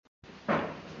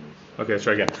Okay, let's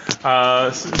try again.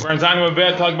 We're in Zayin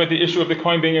Mabed talking about the issue of the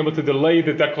Kohen being able to delay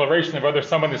the declaration of whether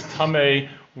someone is Tameh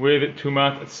with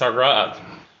Tumat Tzara'at.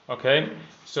 Okay,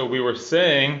 so we were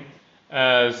saying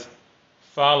as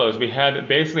follows. We had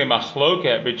basically a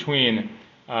machloket between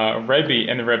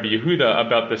Rebbe and Rebbe Yehuda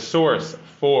about the source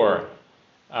for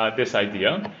this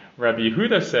idea. Rebbe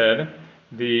Yehuda said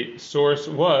the source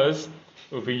was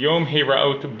Uviyom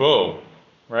Hiraot Bo,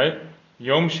 right?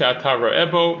 Yom She'ata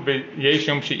Ro'ebo v'yesh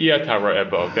Yom She'iyata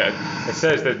Ro'ebo. That it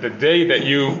says that the day that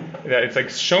it's like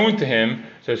shown to him.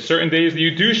 So certain days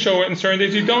you do show it, and certain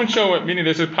days you don't show it. Meaning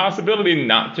there's a possibility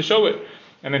not to show it.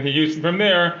 And then he used from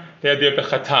there the idea of the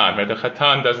Chatan. Right? The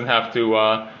Chatan doesn't have to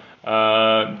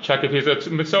check if he's a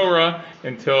Mitzorah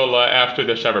until after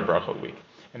the Shabbat Bracha week.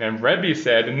 And then Rebbe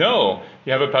said, no,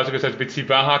 you have a passage that says,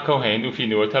 B'tzivah HaKohen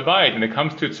ufinu tabayit. And it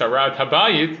comes to Tzarat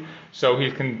Tabayit, so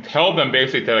he can tell them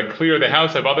basically to clear the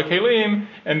house of other Kelim,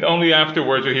 and only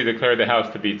afterwards will he declare the house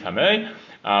to be Tameh.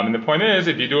 And the point is,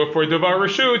 if you do it for Devar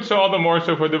Reshut, so all the more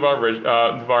so for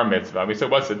Devar Mitzvah. We said,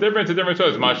 what's the difference? The difference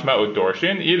was Mashma'ut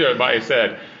Dorshin. Either Abai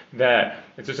said that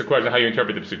it's just a question of how you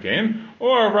interpret the Psukim,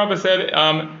 or Rabbah said,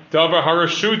 Davar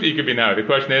HaReshut Ikabinav. The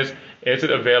question is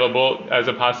it available as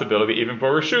a possibility even for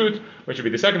Reshut, which would be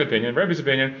the second opinion, Rebbe's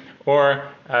opinion, or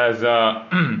as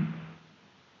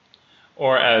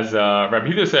Rabbi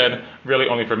Yehuda said, really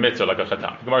only for mitzvah, like a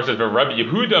chatam. The Gemara says, Rabbi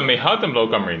Yehuda mehatam lo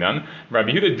kamrinan.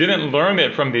 Rabbi Yehuda didn't learn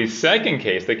it from the second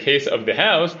case, the case of the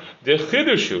house, the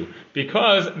chidushu,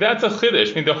 because that's a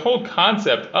chidush. I mean, the whole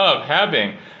concept of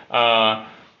having the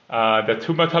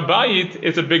tumat habayit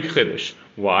is a big chidush.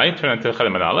 Why? Turn on to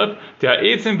Chelim and Aleph.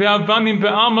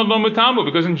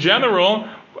 Because in general,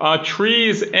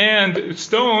 trees and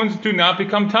stones do not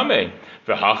become tameh.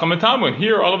 And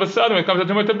here, all of a sudden, when it comes to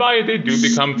Tumat Habayit, they do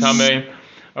become Tameh.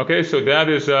 Okay, so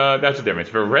that's the difference.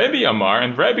 For Rebbe Amar,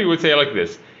 and Rebbe would say it like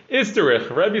this: Isterich.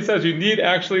 Rebbe says you need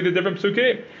actually the different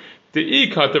psukim. The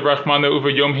ikat of Rachmana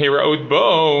uva Yom Hiraot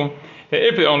Bo.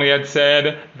 If it only had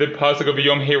said the pasuk of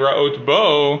Yom Hiraot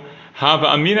Bo, Hava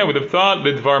Amina would have thought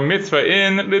Lidvar Mitzvah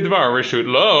in Lidvar Reshut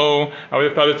Lo. I would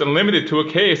have thought it's limited to a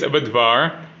case of a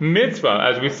Dvar Mitzvah,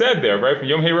 as we said there, right? From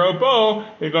Yom Hiraot Bo,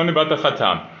 we've learned about the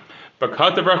Chatam. But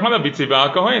Katav Rachmana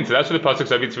B'tzivah HaKohen. So that's what the pasuk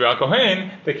says, B'tzivah HaKohen,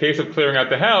 the case of clearing out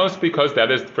the house, because that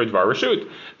is for Dvar Reshut.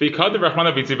 Katav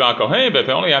Rachmana B'tzivah HaKohen, but if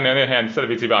only on the other hand, instead of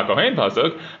B'tzivah HaKohen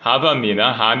pasuk, Hava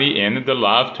Mina Hani in the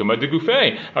Lav Tuma de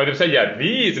Gufei. I would have said, yeah,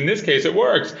 in this case it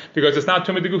works, because it's not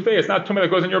Tuma de Gufei, it's not Tuma that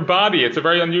goes in your body, it's a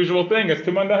very unusual thing, it's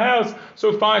Tuma in the house,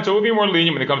 so fine, so we'll be more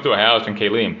lenient when it comes to a house and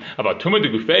Kelim. About Tuma de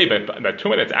Gufei, but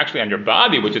Tuma that's actually on your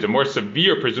body, which is a more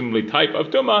severe, presumably, type of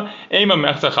Tuma, Ema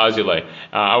Mechza Chazile.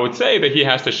 I would say that he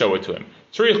has to show it to him.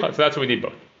 So that's what we need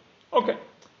both. Okay,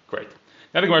 great.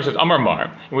 Now the Gemara says, Amar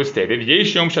Mar, it was stated,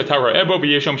 Yesh Yom Shatara Ebo,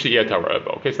 Yesh Yom She'iyatara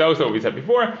Ebo. Okay, so that was what we said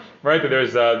before, right? That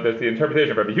there's the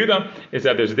interpretation of Rabbi Yehuda is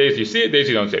that there's days you see it, days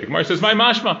you don't see it. The Gemara says, my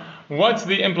mashma, what's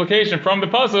the implication from the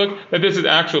pasuk that this is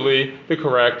actually the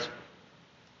correct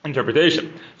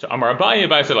interpretation? So Amar Abaye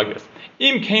said like this,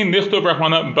 Im Kain Lichtov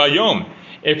Rahmana Bayom.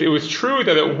 If it was true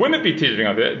that it wouldn't be teaching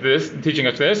us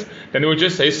this, then it would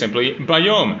just say simply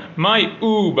bayom. My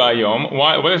u bayom.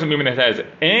 Why? What does it mean when it says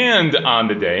and on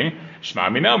the day?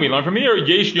 Shema mina. We learn from here.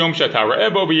 Yesh yom shatara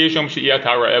ebo, v'yesh yom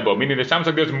she'iyatara ebo. Meaning it sounds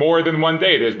like there's more than one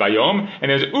day. There's bayom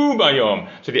and there's u bayom.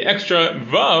 So the extra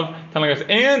vav telling us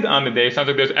and on the day sounds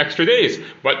like there's extra days.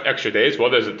 What extra days?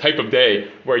 Well, there's a type of day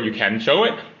where you can show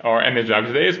it, and there's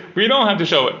extra days where you don't have to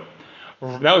show it.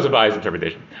 That was Abai's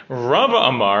interpretation.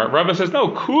 Rava says, no,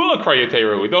 kula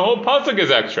krayateru. The whole pasuk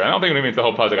is extra. I don't think it means the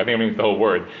whole pasuk. I think it means the whole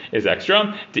word is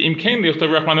extra. Because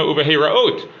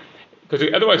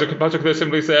otherwise the pasuk could have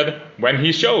simply said, when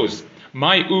he shows.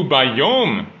 My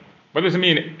ubayom. What does it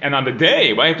mean? And on the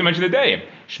day, why do you have to mention the day?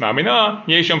 Shema mina,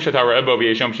 yeshom shatara ebo,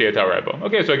 yeshom she'etara ebo.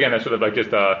 Okay, so again, that's sort of like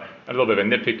just a little bit of a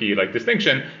nitpicky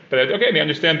distinction, but okay, they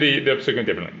understand the psukim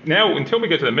differently. Now, until we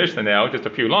get to the Mishnah now, just a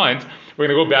few lines, we're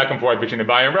going to go back and forth between the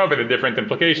Abai and Rav and the different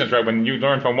implications, right? When you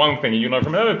learn from one thing and you learn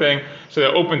from another thing, so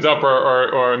that opens up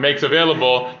or makes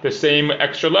available the same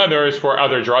extra letters for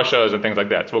other drashas and things like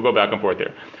that. So we'll go back and forth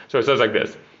there. So it says like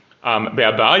this. What did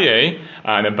Abaye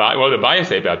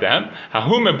say about that?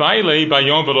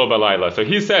 So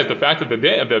he says the fact of the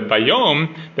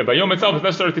bayom itself is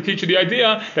necessary to teach you the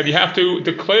idea that you have to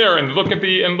declare and look at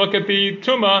the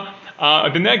tuma,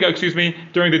 the nega,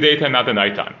 during the daytime, not the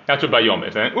nighttime. That's what bayom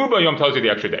is. And ubayom tells you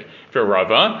the extra day. For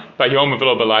Rava, bayom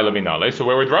v'lo balayla binale. So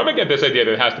where would Rava get this idea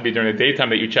that it has to be during the daytime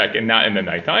that you check and not in the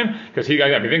nighttime? Because he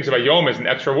thinks bayom is an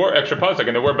extra pasuk,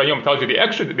 and the word bayom tells you the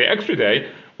extra day.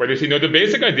 Where does he know the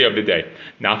basic idea of the day?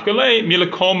 Nafkale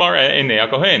milakomar enei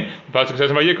kohen. The pasuk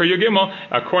says in Vayikra Yud Gimel,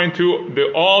 according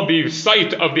to all the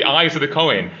sight of the eyes of the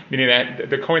kohen, meaning that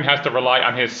the kohen has to rely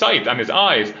on his sight, on his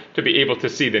eyes, to be able to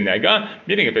see the nega.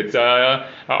 Meaning, if it's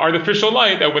artificial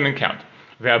light, that wouldn't count.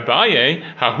 Abaye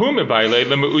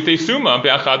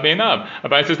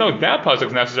says, no, that pasuk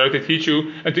is necessary to teach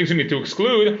you, to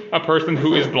exclude a person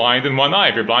who is blind in one eye.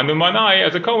 If you're blind in one eye,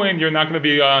 as a kohen, you're not going to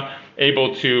be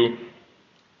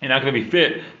you're not going to be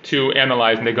fit to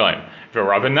analyze negaim. But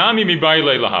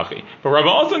Rava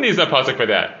also needs that pasuk for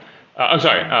that. I'm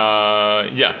sorry.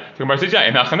 The Gemara says, so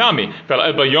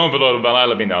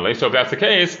if that's the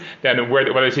case, then where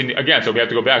does he again? So we have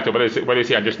to go back to where does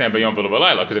he understand bayom v'lo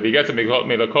b'layla? Because if he gets a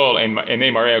milakol in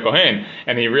name Arei Kohen,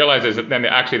 and he realizes that then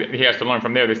actually he has to learn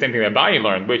from there the same thing that Abaye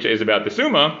learned, which is about the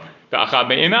summa. The achad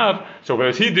me'inav. So what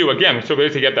does he do again? So where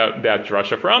does he get that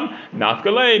drasha from?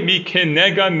 Nafkale mi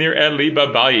kinega nir liba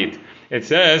bayit. It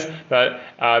says that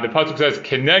the pasuk says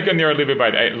kinega nir liba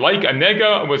bayit. Like a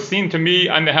nega was seen to me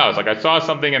on the house. Like I saw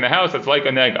something in the house that's like a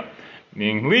nega.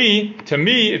 Meaning li, to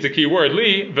me, it's a key word,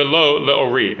 li, velo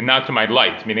le'ori, and not to my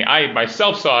light. Meaning I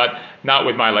myself saw it, not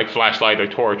with my flashlight or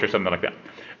torch or something like that.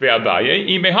 Abaye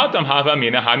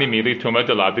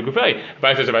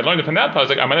says, if I learned it from that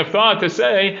pasuk, I might have thought to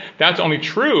say that's only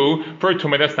true for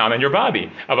tumah that's not on your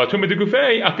body. But when it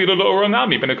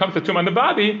comes to tumah on the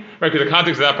body, right? Because the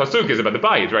context of that pasuk is about the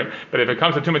bayit, right? But if it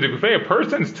comes to tumah de gufei, a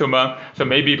person's tumah, so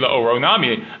maybe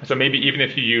la'oronami, so maybe even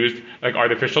if you used like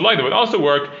artificial light, it would also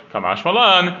work. Kamash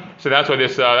malan. So that's why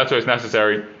it's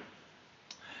necessary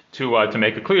to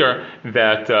make it clear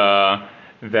that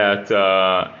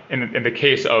in the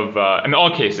case of in all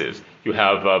cases you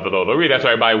have v'lo lori. That's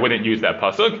why Abaye wouldn't use that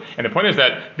pasuk. And the point is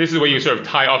that this is where you sort of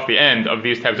tie off the end of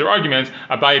these types of arguments.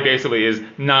 Abaye basically is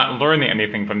not learning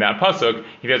anything from that pasuk.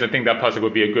 He doesn't think that pasuk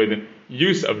would be a good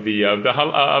use of a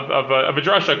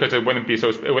drasha because it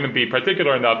wouldn't be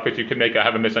particular enough because you could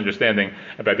have a misunderstanding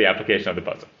about the application of the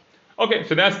pasuk. Okay,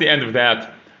 so that's the end of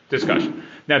that discussion.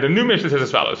 Now the new Mishnah says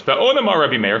as follows. Furthermore,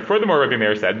 Rabbi Meir said, So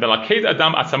on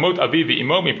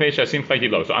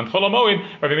Chol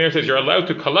HaMoed, Rabbi Meir says you're allowed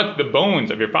to collect the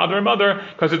bones of your father and mother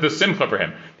because it's a simcha for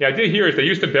him. The idea here is they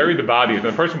used to bury the bodies.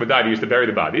 When a person would die, they used to bury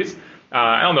the bodies.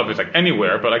 I don't know if it's like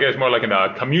anywhere, but I guess more like in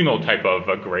a communal type of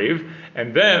grave,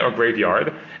 or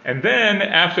graveyard. And then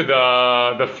after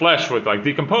the flesh would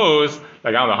decompose,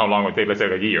 I don't know how long it would take, let's say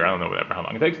like a year, I don't know how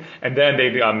long it takes. And then they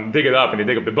dig it up and they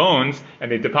dig up the bones and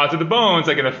they deposit the bones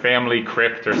in a family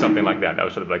crypt or something like that. That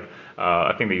was sort of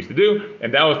a thing they used to do.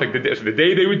 And that was the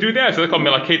day they would do that. So they're called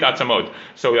melaket atzamot.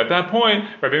 So at that point,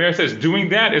 Rabbi Meir says doing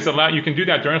that is allowed. You can do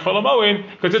that during Chol HaMoed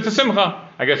because it's a simcha.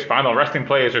 I guess final resting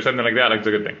place or something like that. It's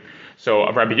a good thing. So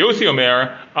Rabbi Yossi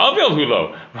Omer, Avil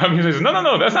Hulo. Rabbi Yossi says,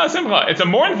 no, that's not a simcha. It's a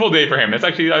mournful day for him. It's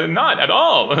actually not at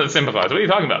all a simcha. So what are you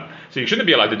talking about? So you shouldn't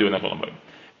be allowed to do it in Chol HaMoed.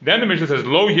 Then the Mishnah says,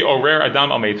 Lo Orer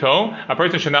Adam Al Meito. A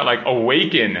person should not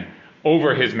awaken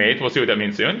over his mate. We'll see what that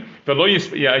means soon. But Lo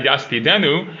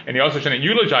Yaspidenu, and he also shouldn't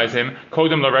eulogize him,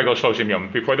 Kodem La Regel Shloshim Yom,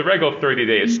 before the regel, 30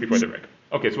 days before the regel.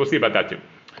 Okay, so we'll see about that too.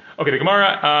 Okay, the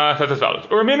Gemara says as follows.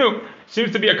 Uraminu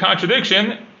seems to be a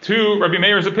contradiction to Rabbi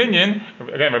Meir's opinion.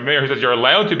 Again, Rabbi Meir says you're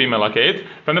allowed to be melaket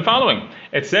from the following.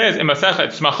 It says in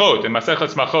Masechet Smachot,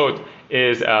 Smachot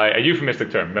is a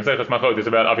euphemistic term. Masechet Smachot is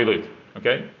about avilut.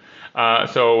 Okay?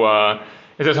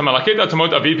 It says, "Hamalaket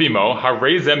atzamot avivimo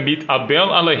harezem mitabel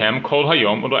alehem kol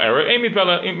hayom ulo ere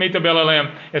mitabel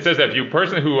alehem." It says that if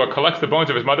person who collects the bones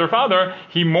of his mother or father,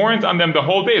 he mourns on them the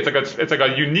whole day. It's like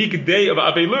a unique day of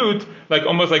avelut,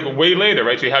 almost way later,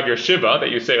 right? So you have your shiva that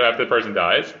you say after the person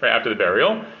dies, right after the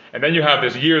burial, and then you have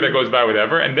this year that goes by,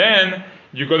 whatever, and then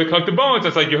you go to collect the bones.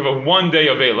 It's like you have a 1 day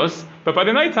avelus, but by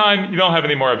the nighttime you don't have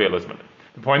any more avelus.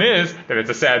 The point is that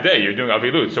it's a sad day. You're doing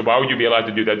avilut, so why would you be allowed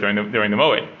to do that during the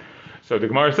moed? So the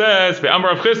Gemara says, Rav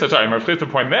Chisda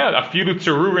pointed out, afilu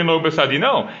tzerurin lo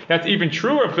b'sadino. That's even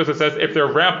true. Rav Chisda says if they're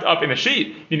wrapped up in a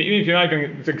sheet, even if you're not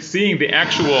even seeing the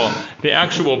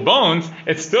actual bones,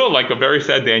 it's still like a very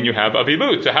sad day, and you have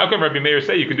avilut. So how can Rabbi Meir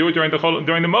say you can do it during the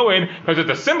moed because it's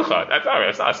a simcha? That's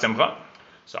not a simcha.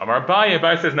 So Amar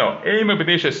Abaye says no.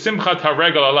 Simchat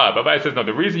haregel alav. Abaye says no.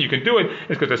 The reason you can do it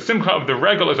is because the simcha of the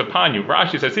regel is upon you.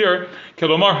 Rashi says here,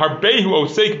 Kilomar harbehu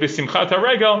osek b'simchat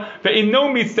haregel ve'ino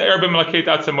mitzte'er b'melaket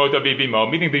atzamot avivimo.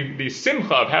 Meaning the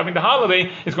simcha of having the holiday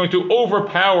is going to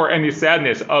overpower any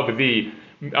sadness of the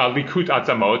likut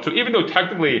atzamot. So even though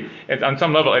technically, on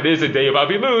some level, it is a day of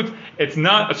avilut, it's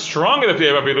not as strong as a day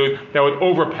of avilut that would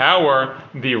overpower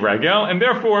the regel, and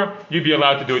therefore you'd be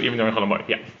allowed to do it even during Chol HaMoed.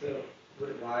 Yeah.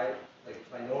 Why,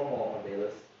 by normal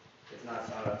Avelus, it's not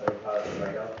sound after the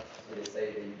regel, so they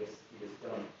say that you just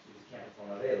can't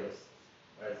perform Avelus.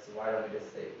 why don't we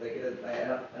just say, like, I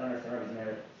don't understand Rabbi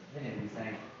Meir's opinion. He's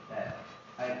saying that,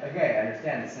 I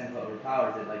understand the simple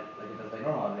overpowers it like it does by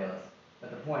normal Avelis. But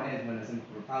the point is, when the simple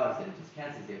overpowers it, it just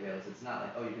cancels the Avelis. It's not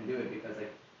like, oh, you can do it because,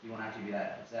 like, you won't actually be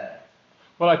that upset.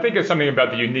 Well, I think it's something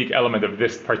about the unique element of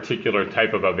this particular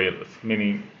type of Avelis,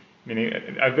 meaning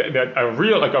that a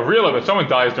real, if someone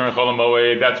dies during Chol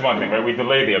HaMoed, that's one thing, right? We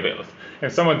delay the Avelis.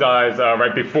 If someone dies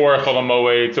right before Chol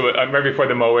HaMoed, right before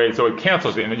the Moed, so it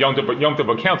cancels it, and the Yom Tov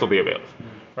will cancel the Avelis,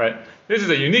 right? This is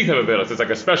a unique type of Avelis. It's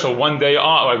like a special one day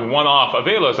off, like one-off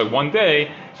Avelis, like one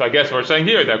day. So I guess we're saying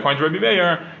here that according to Rabbi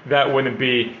Meir, that wouldn't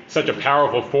be such a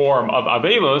powerful form of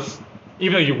Avelis,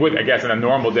 even though you would, I guess, in a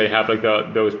normal day have like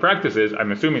those practices.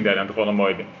 I'm assuming that on the Chol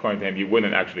HaMoed, according to him, you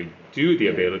wouldn't actually do the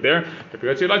Avelis there, but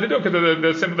because you'd like to do it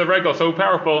because the regal is so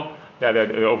powerful that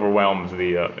it overwhelms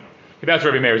the. That's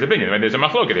Rabbi Meir's opinion. Right? There's a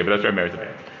machloket here, but that's Rabbi Meir's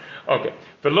opinion. Okay.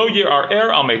 V'lo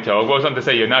yi'ar'er al meito goes on to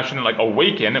say you're not shouldn't like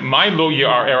awaken. My lo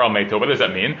yi'ar'er al meito. What does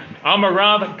that mean?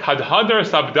 Amarav kadhadar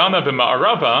sabdana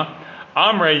b'ma'arava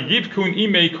amre yivkun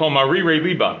imei kol marire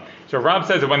liba. So Rav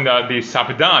says that when the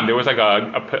sabdan, there was like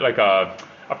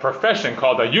a profession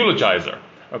called a eulogizer.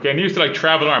 Okay, and he used to like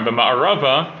travel around. But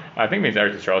ma'arava, I think it means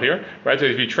Eretz Yisrael here, right? So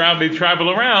if you travel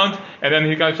around, and then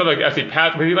he got sort of like as he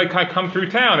passed, but he like kind of come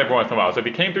through town every once in a while. So if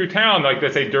he came through town, like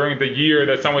let's say during the year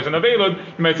that someone was in Avelud,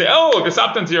 you might say, oh, the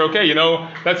Saptan's here, okay,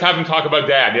 let's have him talk about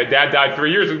Dad. Yeah, Dad died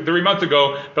 3 months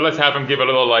ago, but let's have him give a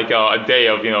little like a day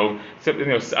of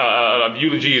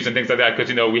eulogies and things like that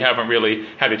because we haven't really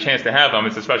had a chance to have him.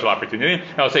 It's a special opportunity.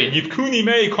 And I'll say Yivkuni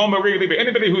mei kol mariri liba.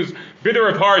 Anybody who's bitter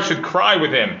of heart should cry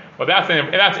with him. Well,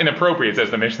 that's inappropriate, says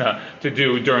the Mishnah, to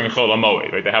do during Chol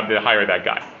HaMoed, right? They have to hire that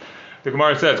guy. The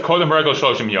Gemara says, Kodem Regel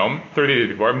Shloshim Yom, 30 days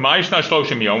before. Ma'ishna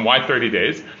Shloshim Yom, why 30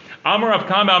 days? Amarav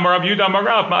Kama, Amarav Yuda,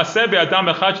 Amarav, Ma'aseh be'adam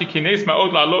bechachi kines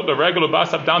ma'od la'alot l'regel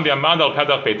u'basab dam di'amad al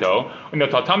pedach beito,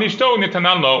 u'netatam nishto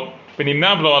u'netanan lo,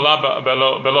 v'nimnav lo ala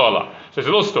be'lo ala. So there's a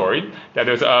little story that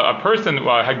there's a person who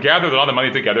had gathered a lot of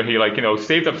money together. He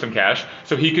saved up some cash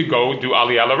so he could go do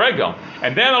Aliyah L'Regel.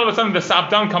 And then all of a sudden the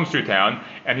Sabdan comes through town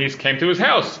and he came to his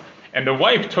house. And the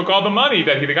wife took all the money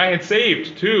that the guy had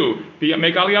saved to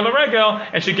make Aliyah L'Regel,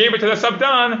 and she gave it to the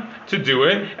Sabdan to do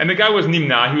it. And the guy was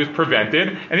nimna, he was prevented,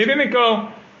 and he didn't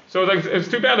go. So it's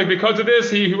too bad. Like because of this,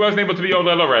 he wasn't able to be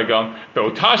Oleh L'Regel.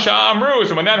 But Tasha Amru.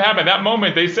 So when that happened, that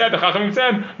moment, the Chachamim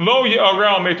said, Lo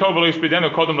Yi'arel Meitov V'lo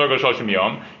Yispidenu Kodem L'Regel Shoshim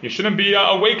Yom. You shouldn't be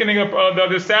awakening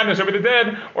the sadness over the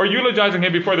dead or eulogizing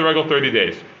him before the Regel 30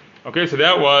 days. Okay, so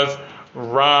that was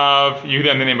Rav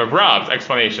Yehuda in the name of Rav's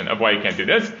explanation of why you can't do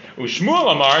this. Ushmuel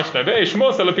Amar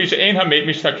Shmuel said Lapisha Ein HaMeit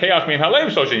Mishtakeach Min Halev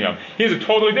Shoshim Yom. He has a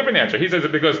totally different answer. He says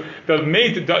it because the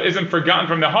mate isn't forgotten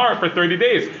from the heart for 30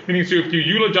 days. Meaning, so if you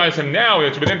eulogize him now,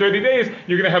 it's within 30 days,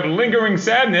 you're going to have lingering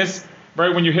sadness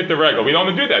right when you hit the regal. We don't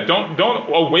want to do that.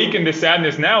 Don't awaken the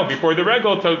sadness now before the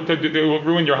regal to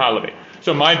ruin your holiday.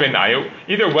 So my benayu,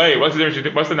 either way, what's the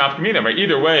nafkamina, right?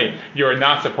 Either way, you're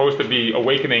not supposed to be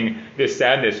awakening this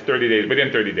sadness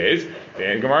within 30 days.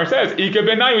 And Gemara says, Ika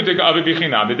benayu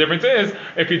bichinam. The difference is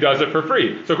if he does it for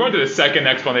free. So according to the second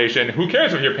explanation, who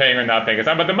cares if you're paying or not paying? It's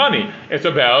not about the money. It's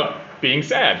about being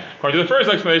sad. According to the first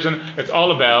explanation, it's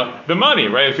all about the money,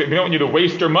 right? We don't want you to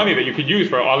waste your money that you could use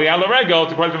for Aliyah L'Regel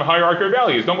to question hierarchy of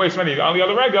values. Don't waste money on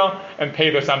Aliyah L'Regel and pay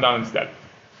the Samdan instead.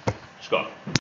 Shkol.